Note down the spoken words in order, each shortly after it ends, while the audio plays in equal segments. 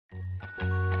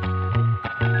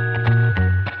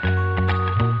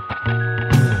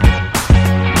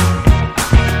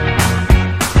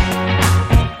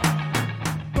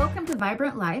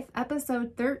Vibrant Life,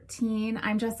 episode 13.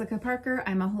 I'm Jessica Parker.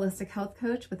 I'm a holistic health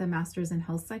coach with a master's in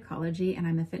health psychology, and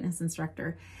I'm a fitness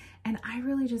instructor. And I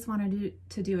really just wanted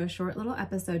to do a short little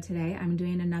episode today. I'm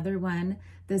doing another one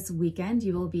this weekend.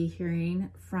 You will be hearing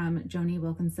from Joni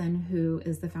Wilkinson, who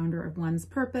is the founder of One's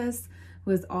Purpose, who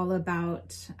is all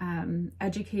about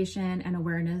education and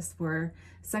awareness for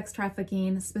sex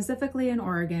trafficking, specifically in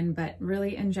Oregon, but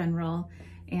really in general,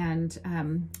 and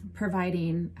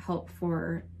providing help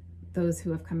for those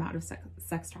who have come out of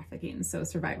sex trafficking, so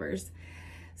survivors.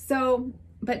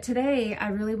 But today I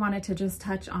really wanted to just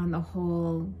touch on the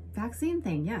whole vaccine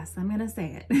thing. Yes, I'm gonna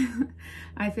say it.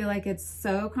 I feel like it's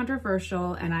so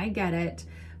controversial and I get it,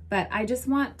 but I just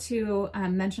want to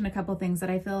mention a couple things that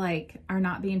I feel like are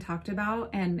not being talked about,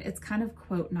 and it's kind of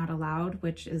quote not allowed,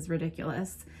 which is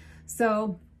ridiculous.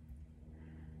 So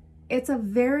it's a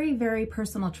very, very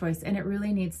personal choice, and it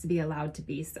really needs to be allowed to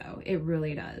be so. It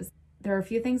really does. There are a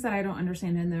few things that I don't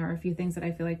understand, and there are a few things that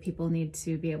I feel like people need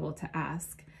to be able to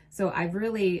ask. So I've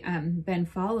really been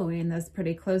following this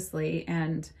pretty closely,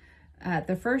 and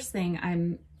the first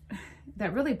thing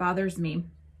that really bothers me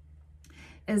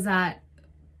is that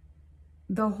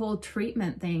the whole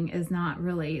treatment thing is not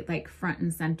really like front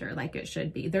and center like it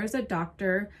should be. There's a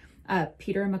doctor,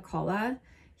 Peter McCullough.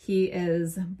 He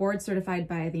is board certified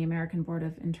by the American Board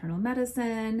of Internal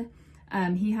Medicine.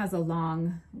 He has a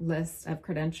long list of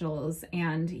credentials,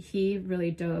 and he really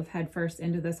dove headfirst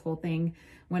into this whole thing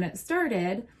when it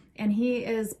started, and he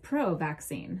is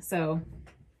pro-vaccine. So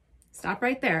stop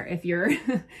right there if you're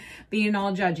being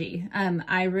all judgy.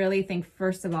 I really think,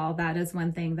 first of all, that is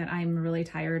one thing that I'm really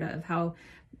tired of, how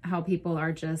people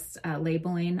are just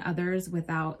labeling others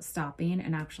without stopping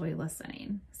and actually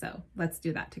listening. So let's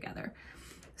do that together.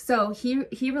 So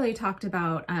he really talked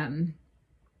about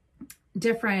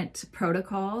different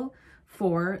protocol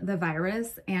for the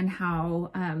virus and how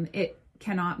it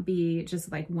cannot be just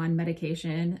like one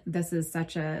medication. This is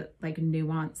such a like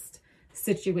nuanced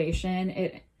situation.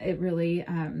 It really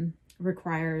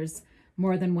requires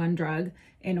more than one drug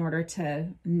in order to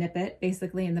nip it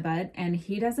basically in the bud. And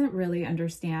he doesn't really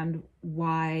understand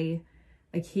why,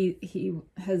 like he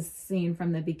has seen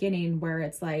from the beginning where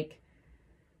it's like,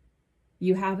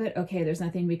 you have it, okay, there's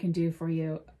nothing we can do for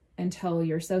you until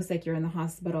you're so sick you're in the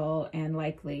hospital and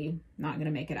likely not going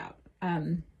to make it out.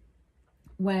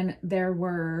 When there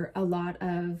were a lot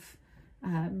of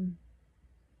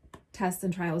tests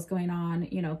and trials going on,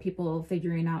 people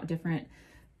figuring out different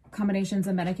combinations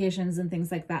of medications and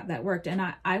things like that worked. And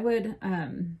I would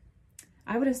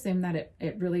assume that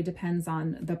it really depends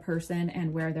on the person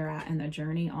and where they're at in the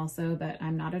journey also, but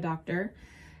I'm not a doctor.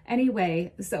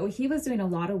 Anyway, so he was doing a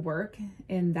lot of work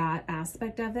in that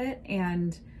aspect of it,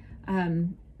 and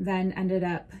then ended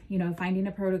up, finding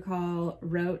a protocol,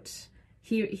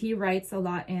 he writes a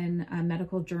lot in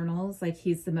medical journals, like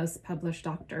he's the most published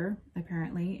doctor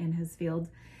apparently in his field,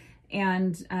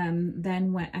 and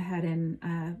then went ahead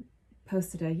and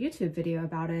posted a YouTube video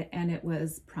about it, and it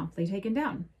was promptly taken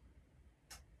down.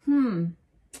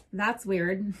 That's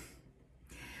weird.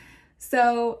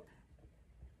 So,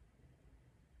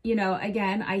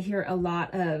 again, I hear a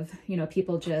lot of,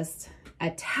 people just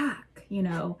attack,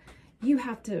 you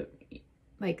have to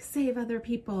like save other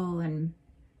people and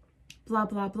blah,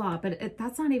 blah, blah. But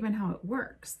that's not even how it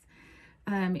works.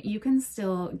 You can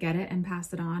still get it and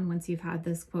pass it on once you've had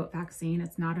this quote vaccine.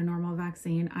 It's not a normal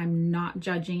vaccine. I'm not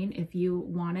judging. If you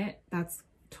want it, that's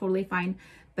totally fine,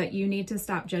 but you need to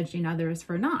stop judging others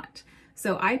for not.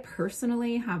 So I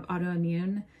personally have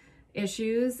autoimmune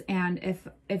issues, and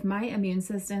if my immune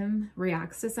system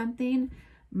reacts to something,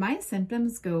 my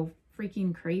symptoms go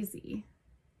freaking crazy.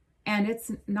 And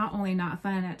it's not only not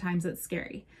fun, at times it's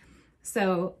scary.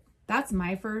 So that's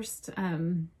my first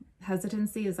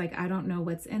hesitancy, is like, I don't know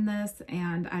what's in this,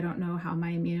 and I don't know how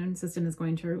my immune system is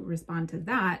going to respond to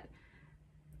that.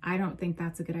 I don't think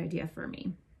that's a good idea for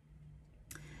me.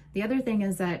 The other thing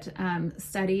is that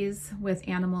studies with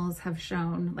animals have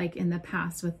shown, like in the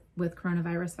past with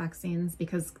coronavirus vaccines,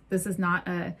 because this is not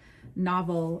a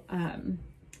novel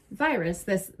virus,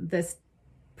 this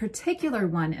particular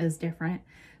one is different,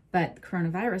 but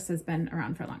coronavirus has been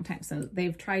around for a long time. So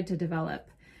they've tried to develop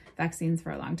vaccines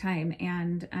for a long time,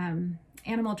 and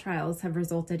animal trials have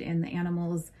resulted in the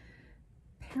animals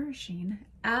perishing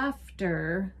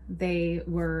after they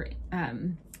were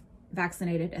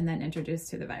vaccinated and then introduced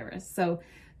to the virus. So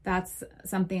that's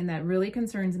something that really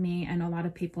concerns me. And a lot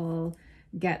of people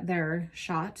get their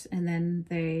shot and then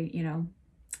they,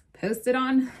 post it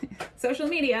on social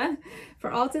media for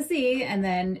all to see. And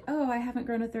then, oh, I haven't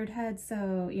grown a third head.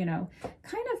 So,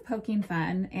 kind of poking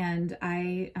fun. And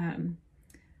I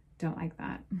don't like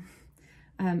that.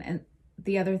 And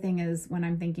the other thing is when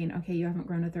I'm thinking, okay, you haven't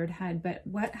grown a third head,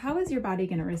 but how is your body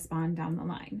going to respond down the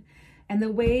line? And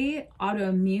the way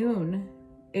autoimmune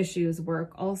issues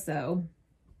work also,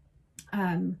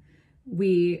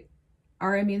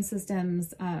 our immune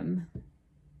systems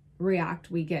react.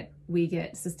 We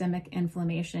get systemic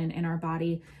inflammation in our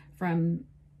body from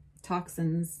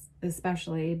toxins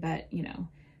especially, but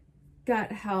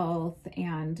gut health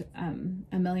and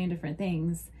a million different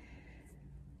things.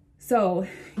 So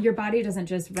your body doesn't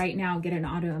just right now get an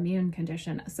autoimmune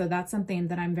condition. So that's something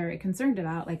that I'm very concerned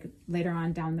about, like later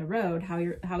on down the road,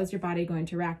 how is your body going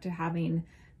to react to having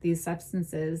these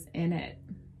substances in it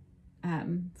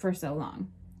for so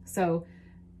long? So,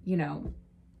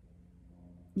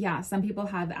 yeah, some people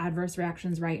have adverse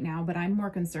reactions right now, but I'm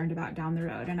more concerned about down the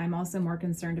road. And I'm also more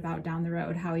concerned about down the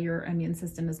road how your immune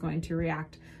system is going to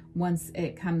react once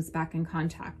it comes back in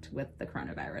contact with the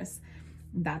coronavirus.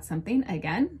 That's something,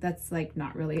 again, that's like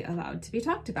not really allowed to be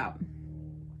talked about.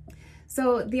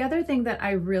 So the other thing that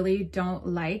I really don't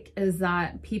like is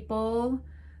that people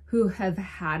who have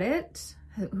had it,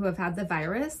 who have had the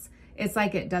virus, it's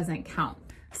like it doesn't count.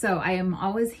 So I am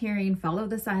always hearing follow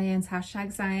the science,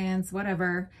 #science,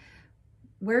 whatever.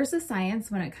 Where's the science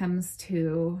when it comes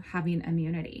to having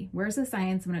immunity? Where's the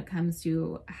science when it comes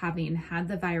to having had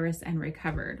the virus and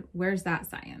recovered? Where's that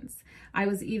science? I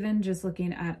was even just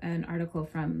looking at an article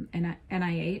from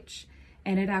NIH,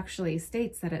 and it actually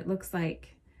states that it looks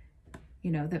like,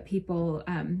 that people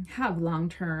have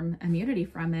long-term immunity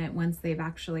from it once they've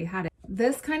actually had it.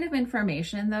 This kind of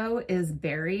information, though, is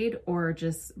buried or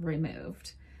just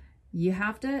removed. You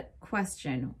have to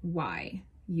question why.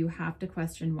 You have to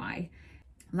question why.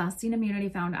 Lasting immunity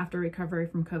found after recovery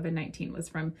from COVID-19 was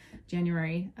from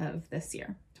January of this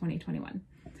year, 2021.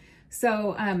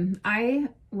 So I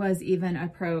was even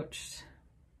approached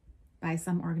by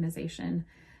some organization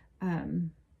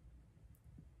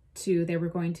they were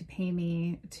going to pay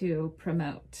me to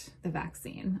promote the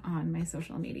vaccine on my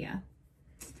social media.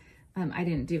 I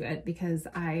didn't do it because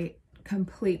I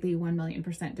completely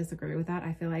 1,000,000% disagree with that.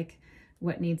 I feel like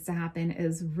what needs to happen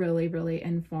is really, really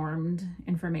informed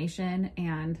information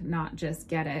and not just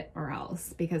get it or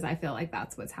else, because I feel like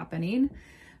that's what's happening.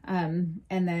 And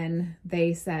then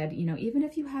they said, even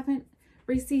if you haven't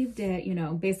received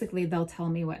it, basically they'll tell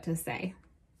me what to say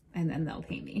and then they'll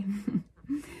pay me.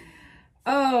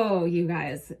 Oh, you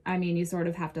guys, you sort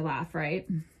of have to laugh, right?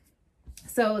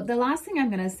 So the last thing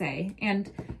I'm going to say,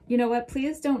 and you know what,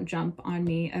 please don't jump on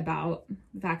me about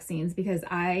vaccines because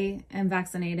I am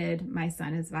vaccinated. My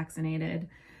son is vaccinated.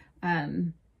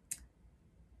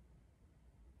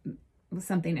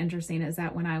 Something interesting is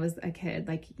that when I was a kid,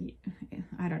 like,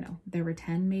 I don't know, there were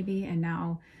 10 maybe. And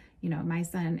now, my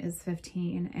son is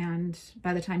 15. And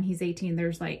by the time he's 18,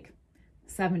 there's like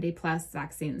 70 plus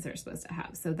vaccines they're supposed to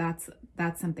have. So that's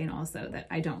something also that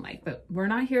I don't like, but we're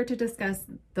not here to discuss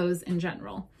those in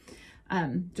general.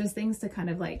 Just things to kind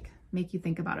of like make you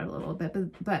think about it a little bit.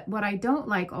 But what I don't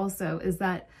like also is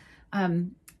that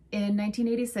in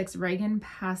 1986, Reagan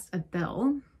passed a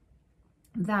bill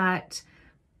that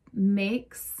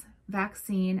makes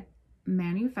vaccine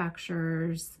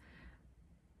manufacturers,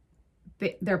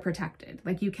 they're protected.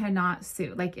 Like you cannot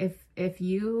sue. Like if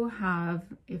your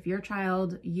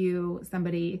child,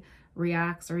 somebody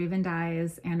reacts or even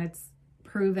dies and it's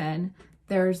proven,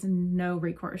 there's no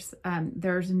recourse.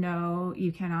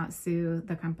 You cannot sue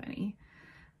the company.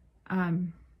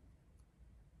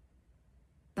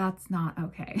 That's not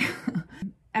okay.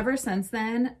 Ever since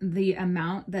then, the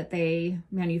amount that they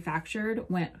manufactured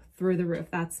went through the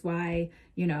roof. That's why,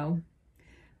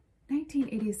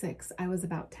 1986, I was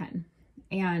about 10.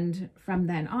 And from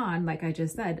then on, like I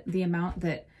just said, the amount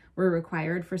that were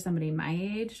required for somebody my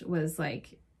age was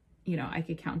like, I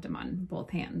could count them on both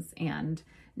hands. And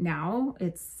now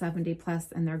it's 70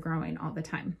 plus and they're growing all the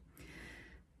time.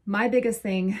 My biggest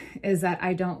thing is that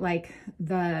I don't like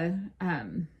the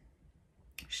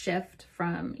shift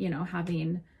from,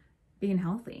 being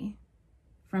healthy,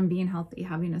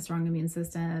 having a strong immune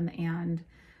system and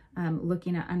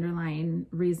looking at underlying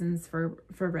reasons for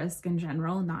risk in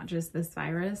general, not just this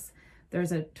virus.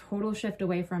 There's a total shift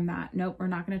away from that. Nope, we're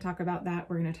not going to talk about that.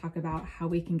 We're going to talk about how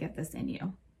we can get this in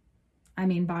you.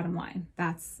 Bottom line,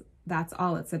 that's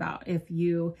all it's about. If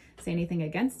you say anything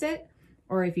against it,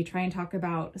 or if you try and talk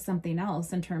about something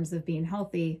else in terms of being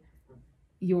healthy,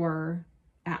 you're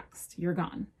axed, you're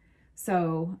gone.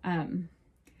 So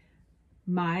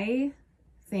my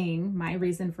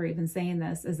reason for even saying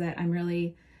this is that I'm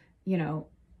really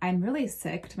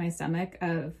sick to my stomach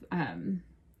of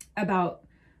about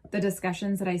the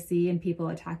discussions that I see and people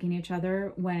attacking each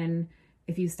other when,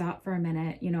 if you stop for a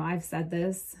minute, I've said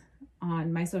this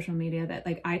on my social media that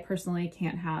like I personally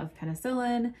can't have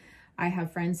penicillin. I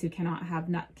have friends who cannot have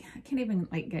can't even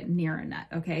like get near a nut.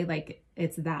 Okay. Like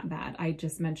it's that bad. I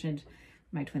just mentioned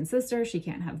my twin sister. She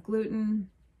can't have gluten.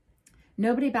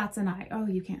 Nobody bats an eye. Oh,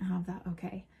 you can't have that.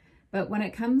 Okay. But when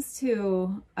it comes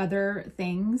to other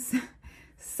things,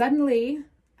 suddenly,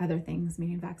 other things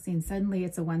meaning vaccines, suddenly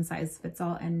it's a one size fits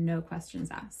all and no questions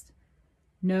asked.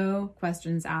 No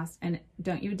questions asked. And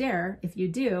don't you dare, if you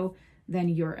do, then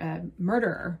you're a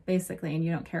murderer basically, and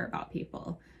you don't care about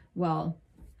people. Well,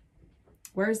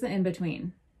 where's the in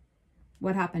between?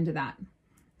 What happened to that?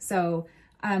 So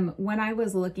when I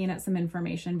was looking at some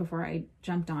information before I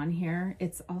jumped on here,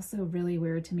 it's also really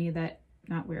weird to me that,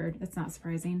 not weird, it's not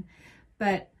surprising,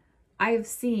 but I've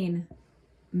seen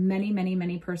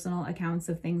many personal accounts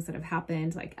of things that have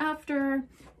happened like after,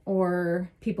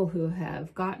 or people who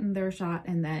have gotten their shot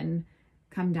and then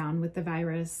come down with the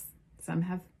virus. Some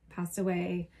have passed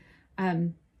away.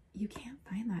 You can't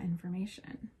find that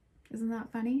information. Isn't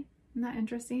that funny? Isn't that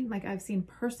interesting? Like I've seen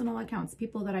personal accounts,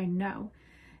 people that I know,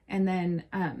 and then,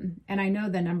 and I know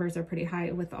the numbers are pretty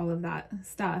high with all of that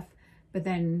stuff, but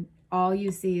then all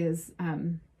you see is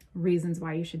reasons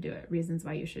why you should do it, reasons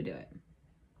why you should do it.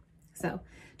 So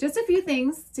just a few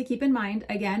things to keep in mind.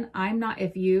 Again, I'm not,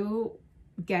 if you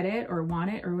get it or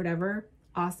want it or whatever,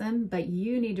 awesome, but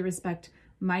you need to respect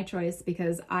my choice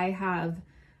because I have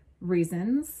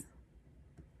reasons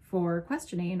for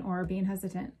questioning or being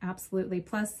hesitant. Absolutely.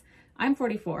 Plus, I'm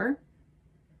 44.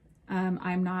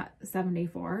 I'm not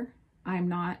 74. I'm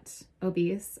not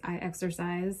obese. I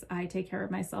exercise. I take care of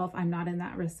myself. I'm not in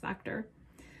that risk factor.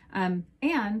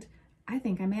 And I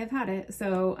think I may have had it.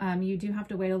 So you do have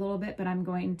to wait a little bit, but I'm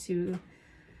going to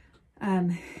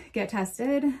get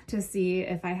tested to see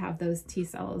if I have those T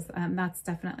cells. That's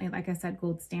definitely, like I said,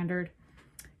 gold standard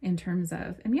in terms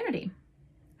of immunity.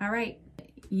 All right.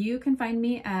 You can find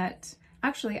me at,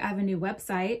 actually, I have a new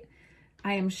website.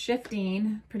 I am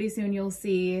shifting. Pretty soon you'll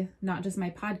see not just my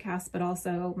podcast, but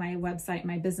also my website,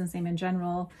 my business name in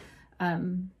general.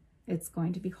 It's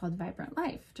going to be called Vibrant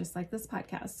Life, just like this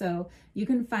podcast. So you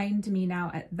can find me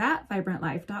now at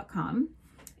thatvibrantlife.com.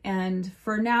 And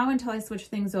for now, until I switch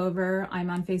things over, I'm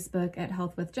on Facebook at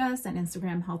Health with Jess and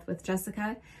Instagram Health with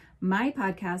Jessica. My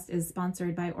podcast is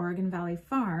sponsored by Oregon Valley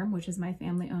Farm, which is my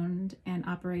family-owned and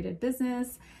operated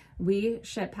business. We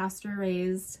ship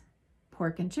pasture-raised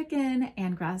pork and chicken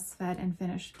and grass-fed and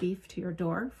finished beef to your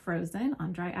door, frozen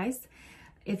on dry ice.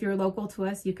 If you're local to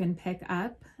us, you can pick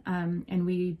up, and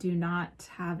we do not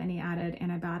have any added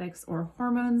antibiotics or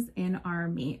hormones in our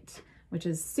meat, which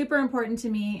is super important to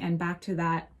me, and back to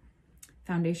that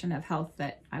foundation of health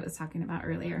that I was talking about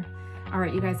earlier. All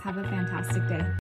right, you guys have a fantastic day.